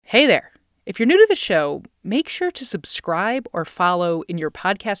Hey there. If you're new to the show, make sure to subscribe or follow in your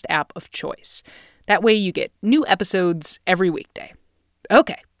podcast app of choice. That way you get new episodes every weekday.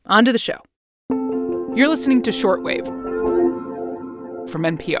 Okay, on to the show. You're listening to Shortwave from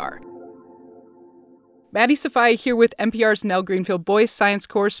NPR. Maddie Sofia here with NPR's Nell Greenfield Boyce science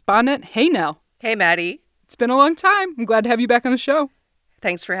correspondent. Hey, Nell. Hey, Maddie. It's been a long time. I'm glad to have you back on the show.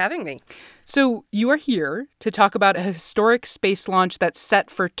 Thanks for having me. So you are here to talk about a historic space launch that's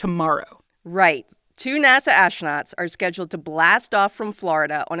set for tomorrow. Right. 2 NASA astronauts are scheduled to blast off from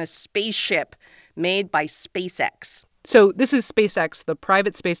Florida on a spaceship made by SpaceX. So this is SpaceX, the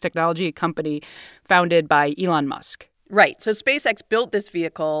private space technology company founded by Elon Musk. Right. So SpaceX built this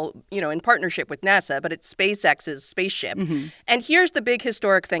vehicle, in partnership with NASA, but it's SpaceX's spaceship. Mm-hmm. And here's the big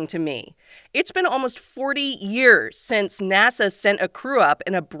historic thing to me. It's been almost 40 years since NASA sent a crew up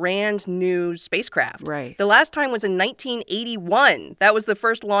in a brand new spacecraft. Right. The last time was in 1981. That was the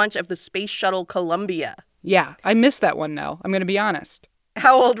first launch of the Space Shuttle Columbia. Yeah, I missed that one, Nell. I'm going to be honest.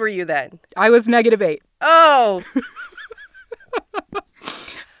 How old were you then? I was -8. Oh.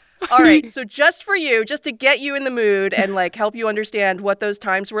 All right, so just for you, just to get you in the mood and help you understand what those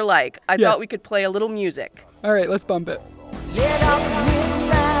times were like, I thought we could play a little music. All right, let's bump it. Get up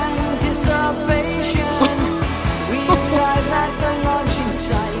with anticipation. We arrive at the launching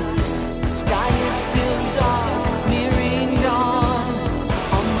site. The sky is still dark, nearing dawn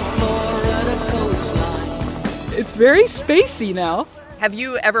on the Florida coastline. It's very spacey now. Have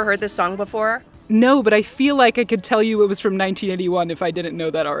you ever heard this song before? No, but I feel like I could tell you it was from 1981 if I didn't know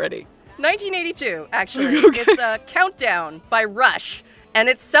that already. 1982, actually. Okay. It's a Countdown by Rush, and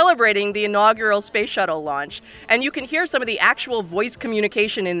it's celebrating the inaugural space shuttle launch. And you can hear some of the actual voice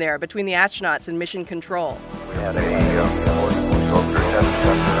communication in there between the astronauts and mission control. We had a motor test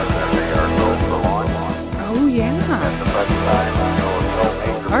and they are go for launch. Oh, yeah. At the present time,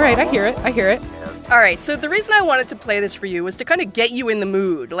 no All right, I hear it. All right, so the reason I wanted to play this for you was to kind of get you in the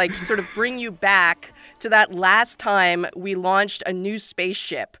mood, sort of bring you back to that last time we launched a new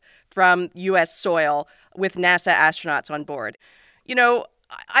spaceship from U.S. soil with NASA astronauts on board.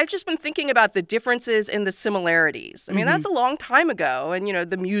 I've just been thinking about the differences and the similarities. I mean, that's a long time ago, and,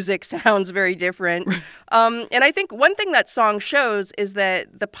 the music sounds very different. And I think one thing that song shows is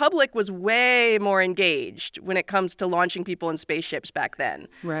that the public was way more engaged when it comes to launching people in spaceships back then.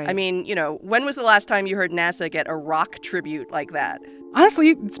 Right. I mean, when was the last time you heard NASA get a rock tribute like that?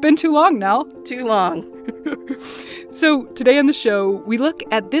 Honestly, it's been too long now. Too long. So today on the show, we look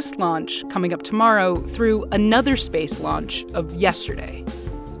at this launch coming up tomorrow through another space launch of yesterday.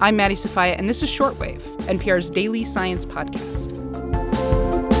 I'm Maddie Sofia, and this is Shortwave, NPR's daily science podcast.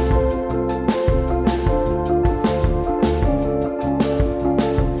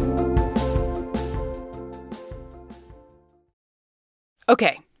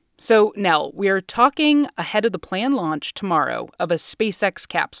 Okay, so Nell, we are talking ahead of the planned launch tomorrow of a SpaceX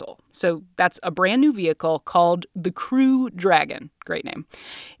capsule. So that's a brand new vehicle called the Crew Dragon. Great name.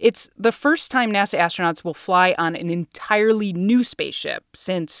 It's the first time NASA astronauts will fly on an entirely new spaceship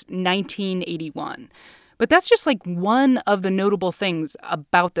since 1981. But that's just one of the notable things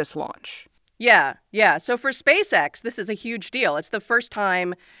about this launch. Yeah. So for SpaceX, this is a huge deal. It's the first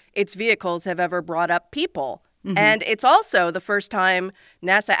time its vehicles have ever brought up people. Mm-hmm. And it's also the first time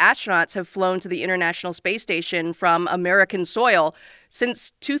NASA astronauts have flown to the International Space Station from American soil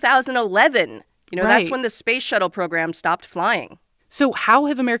since 2011. Right. That's when the space shuttle program stopped flying. So how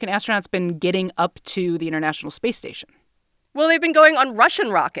have American astronauts been getting up to the International Space Station? Well, they've been going on Russian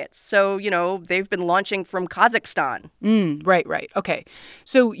rockets. So, they've been launching from Kazakhstan. Right. Okay.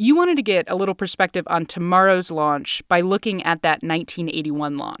 So you wanted to get a little perspective on tomorrow's launch by looking at that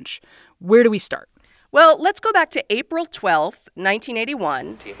 1981 launch. Where do we start? Well, let's go back to April 12th,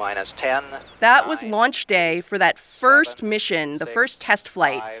 1981. T-minus 10. That was launch day for that first mission, the first test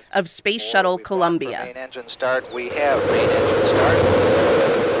flight of Space Shuttle Columbia. Main engine start. We have main engine start.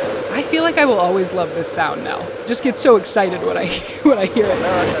 I feel like I will always love this sound now. Just get so excited when I hear it.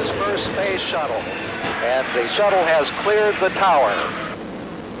 America's first space shuttle. And the shuttle has cleared the tower.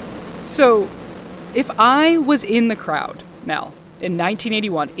 So, if I was in the crowd, Nell, in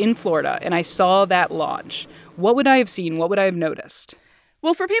 1981 in Florida, and I saw that launch, what would I have seen? What would I have noticed?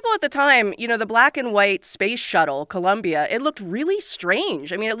 Well, for people at the time, the black and white space shuttle, Columbia, it looked really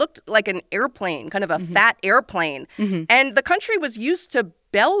strange. I mean, it looked like an airplane, kind of a fat airplane. Mm-hmm. And the country was used to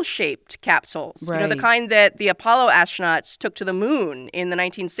bell-shaped capsules, right. The kind that the Apollo astronauts took to the moon in the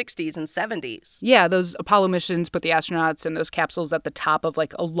 1960s and 70s. Yeah, those Apollo missions put the astronauts in those capsules at the top of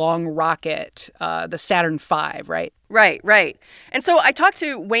a long rocket, the Saturn V, right? Right, right. And so I talked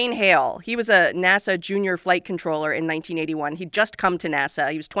to Wayne Hale. He was a NASA junior flight controller in 1981. He'd just come to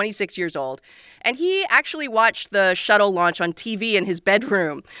NASA. He was 26 years old. And he actually watched the shuttle launch on TV in his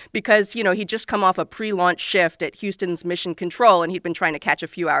bedroom because, he'd just come off a pre-launch shift at Houston's Mission Control and he'd been trying to catch a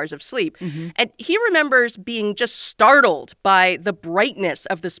few hours of sleep. And he remembers being just startled by the brightness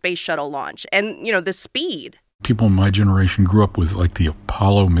of the space shuttle launch and, the speed. People in my generation grew up with like the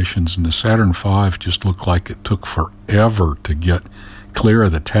Apollo missions, and the Saturn V just looked like it took forever to get clear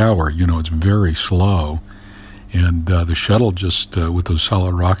of the tower. It's very slow. And the shuttle just, with those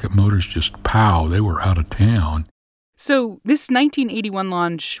solid rocket motors, just pow, they were out of town. So this 1981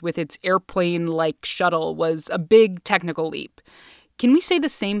 launch with its airplane-like shuttle was a big technical leap. Can we say the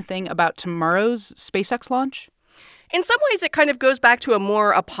same thing about tomorrow's SpaceX launch? In some ways, it kind of goes back to a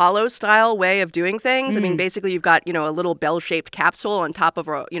more Apollo-style way of doing things. I mean, basically, you've got, a little bell-shaped capsule on top of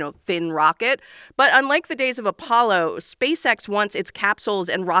a, thin rocket. But unlike the days of Apollo, SpaceX wants its capsules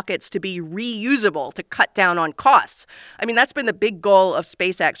and rockets to be reusable to cut down on costs. I mean, that's been the big goal of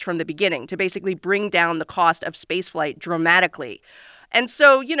SpaceX from the beginning, to basically bring down the cost of spaceflight dramatically. And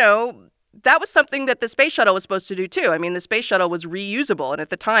so, that was something that the space shuttle was supposed to do, too. I mean, the space shuttle was reusable. And at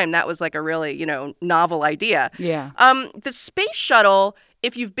the time, that was like a really, novel idea. Yeah. The space shuttle,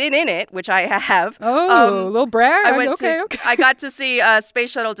 if you've been in it, which I have. Oh, a little brag. Okay. I got to see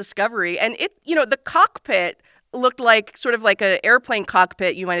Space Shuttle Discovery. And it, the cockpit looked like sort of like an airplane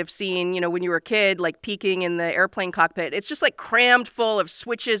cockpit you might have seen, when you were a kid, like peeking in the airplane cockpit. It's just like crammed full of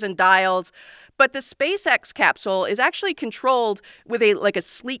switches and dials. But the SpaceX capsule is actually controlled with a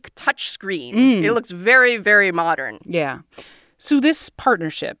sleek touch screen. It looks very, very modern. Yeah. So this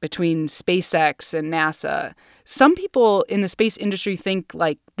partnership between SpaceX and NASA, some people in the space industry think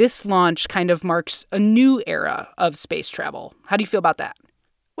like this launch kind of marks a new era of space travel. How do you feel about that?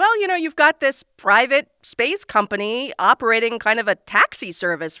 Well, you've got this private space company operating kind of a taxi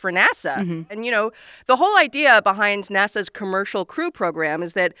service for NASA. And, the whole idea behind NASA's Commercial Crew Program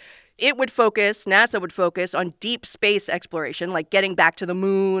is that NASA would focus on deep space exploration, like getting back to the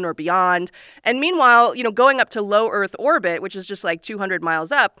moon or beyond. And meanwhile, going up to low Earth orbit, which is just like 200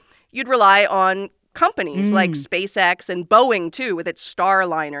 miles up, you'd rely on companies like SpaceX and Boeing, too, with its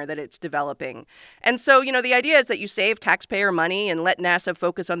Starliner that it's developing. And so, the idea is that you save taxpayer money and let NASA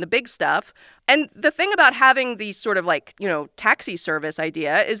focus on the big stuff. And the thing about having these sort of taxi service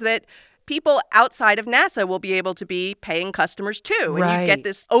idea is that people outside of NASA will be able to be paying customers too. Right. And you get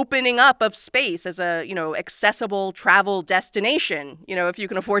this opening up of space as a, accessible travel destination, if you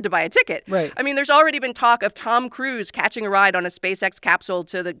can afford to buy a ticket. Right. I mean, there's already been talk of Tom Cruise catching a ride on a SpaceX capsule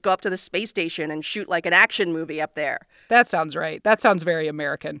to go up to the space station and shoot like an action movie up there. That sounds right. That sounds very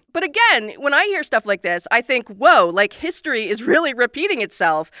American. But again, when I hear stuff like this, I think, whoa, like history is really repeating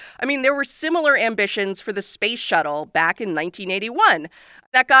itself. I mean, there were similar ambitions for the space shuttle back in 1981.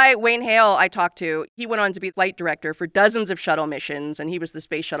 That guy, Wayne Hale, I talked to, he went on to be flight director for dozens of shuttle missions, and he was the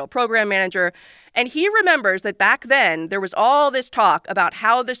space shuttle program manager. And he remembers that back then, there was all this talk about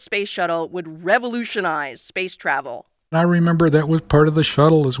how the space shuttle would revolutionize space travel. I remember that was part of the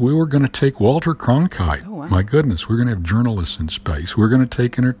shuttle is we were going to take Walter Cronkite. Oh, wow. My goodness, we're going to have journalists in space. We're going to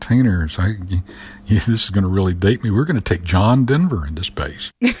take entertainers. This is going to really date me. We're going to take John Denver into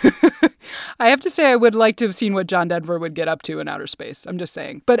space. I have to say I would like to have seen what John Denver would get up to in outer space. I'm just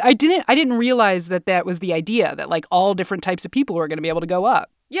saying. But I didn't realize that was the idea, that like all different types of people were going to be able to go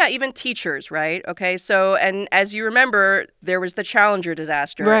up. Yeah, even teachers, right? Okay, so, and as you remember, there was the Challenger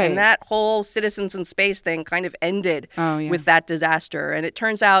disaster. Right. And that whole citizens in space thing kind of ended yeah. with that disaster. And it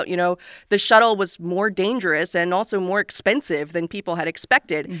turns out, the shuttle was more dangerous and also more expensive than people had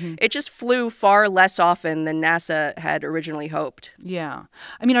expected. It just flew far less often than NASA had originally hoped. Yeah.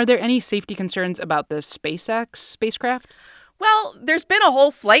 I mean, are there any safety concerns about the SpaceX spacecraft? Well, there's been a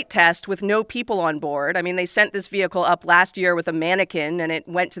whole flight test with no people on board. I mean, they sent this vehicle up last year with a mannequin, and it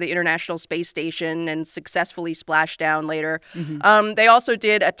went to the International Space Station and successfully splashed down later. They also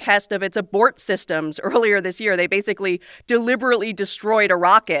did a test of its abort systems earlier this year. They basically deliberately destroyed a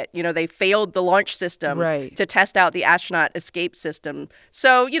rocket. They failed the launch system to test out the astronaut escape system.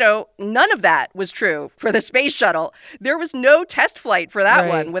 So, none of that was true for the space shuttle. There was no test flight for that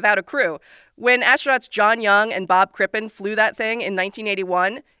one without a crew. When astronauts John Young and Bob Crippen flew that thing in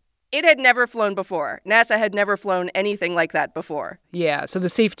 1981, it had never flown before. NASA had never flown anything like that before. Yeah, so the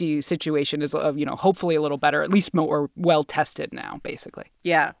safety situation is, hopefully a little better, at least more well-tested now, basically.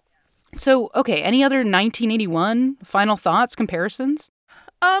 Yeah. So, okay, any other 1981 final thoughts, comparisons?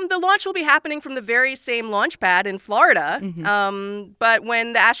 The launch will be happening from the very same launch pad in Florida. But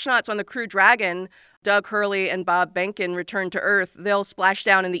when the astronauts on the Crew Dragon Doug Hurley and Bob Behnken return to Earth, they'll splash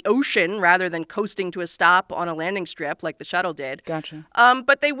down in the ocean rather than coasting to a stop on a landing strip like the shuttle did. Gotcha.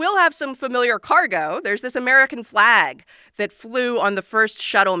 But they will have some familiar cargo. There's this American flag that flew on the first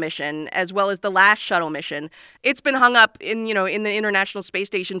shuttle mission, as well as the last shuttle mission. It's been hung up in the International Space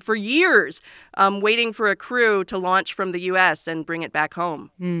Station for years, waiting for a crew to launch from the U.S. and bring it back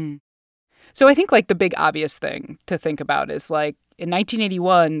home. So I think like the big obvious thing to think about is like in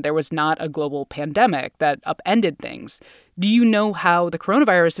 1981, there was not a global pandemic that upended things. Do you know how the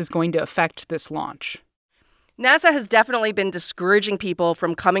coronavirus is going to affect this launch? NASA has definitely been discouraging people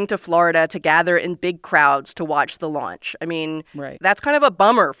from coming to Florida to gather in big crowds to watch the launch. I mean, That's kind of a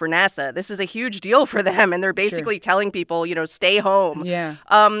bummer for NASA. This is a huge deal for them, and they're basically telling people, stay home. Yeah.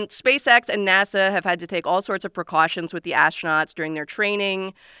 SpaceX and NASA have had to take all sorts of precautions with the astronauts during their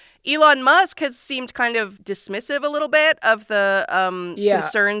training. Elon Musk has seemed kind of dismissive a little bit of the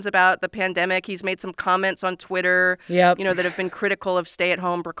concerns about the pandemic. He's made some comments on Twitter, that have been critical of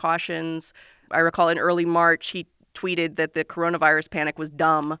stay-at-home precautions. I recall in early March, he tweeted that the coronavirus panic was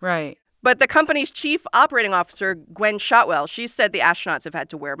dumb. Right. But the company's chief operating officer, Gwen Shotwell, she said the astronauts have had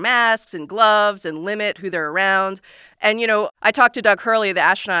to wear masks and gloves and limit who they're around. And, I talked to Doug Hurley, the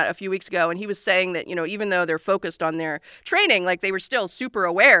astronaut, a few weeks ago, and he was saying that, even though they're focused on their training, like they were still super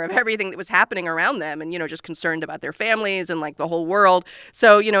aware of everything that was happening around them and, just concerned about their families and like the whole world.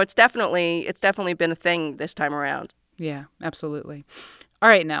 So, it's definitely been a thing this time around. Yeah, absolutely. All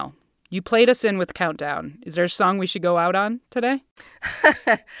right, Nell. You played us in with Countdown. Is there a song we should go out on today?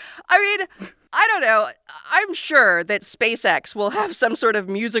 I mean, I don't know. I'm sure that SpaceX will have some sort of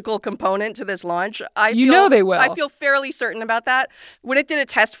musical component to this launch. They will. I feel fairly certain about that. When it did a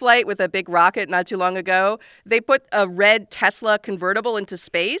test flight with a big rocket not too long ago, they put a red Tesla convertible into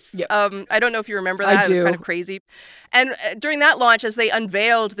space. Yep. I don't know if you remember that. I do. It was kind of crazy. And during that launch, as they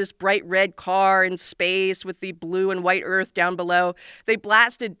unveiled this bright red car in space with the blue and white Earth down below, they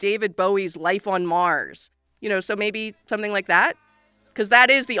blasted David Bowie's Life on Mars. So maybe something like that? Because that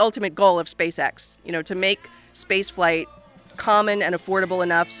is the ultimate goal of SpaceX, to make spaceflight common and affordable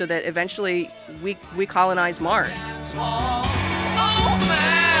enough so that eventually we colonize Mars. Oh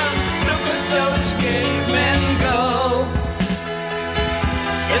man, look at those cavemen go.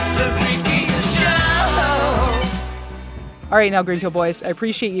 It's a freaky show. All right, Nell Greenfield Boyce, I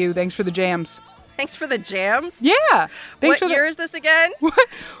appreciate you. Thanks for the jams. Thanks for the jams? Yeah. What year is this again? What?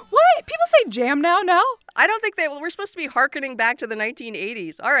 People say jam now, Nell? I don't think we're supposed to be hearkening back to the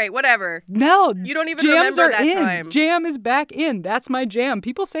 1980s. All right, whatever. No. You don't even remember that time. Jam is back in. That's my jam.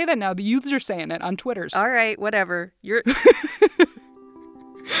 People say that now. The youths are saying it on Twitters. All right, whatever.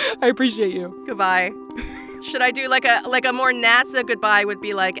 I appreciate you. Goodbye. Should I do like a more NASA goodbye would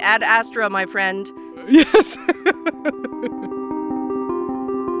be like, ad astra, my friend. Yes.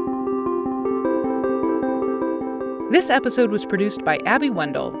 This episode was produced by Abby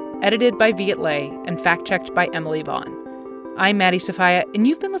Wendell, edited by Viet Le, and fact-checked by Emily Vaughn. I'm Maddie Sofia, and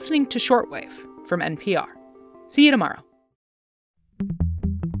you've been listening to Shortwave from NPR. See you tomorrow.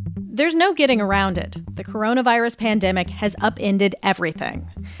 There's no getting around it. The coronavirus pandemic has upended everything,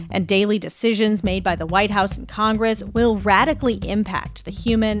 and daily decisions made by the White House and Congress will radically impact the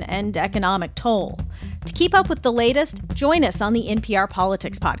human and economic toll. To keep up with the latest, join us on the NPR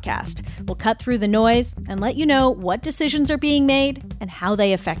Politics podcast. We'll cut through the noise and let you know what decisions are being made and how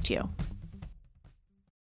they affect you.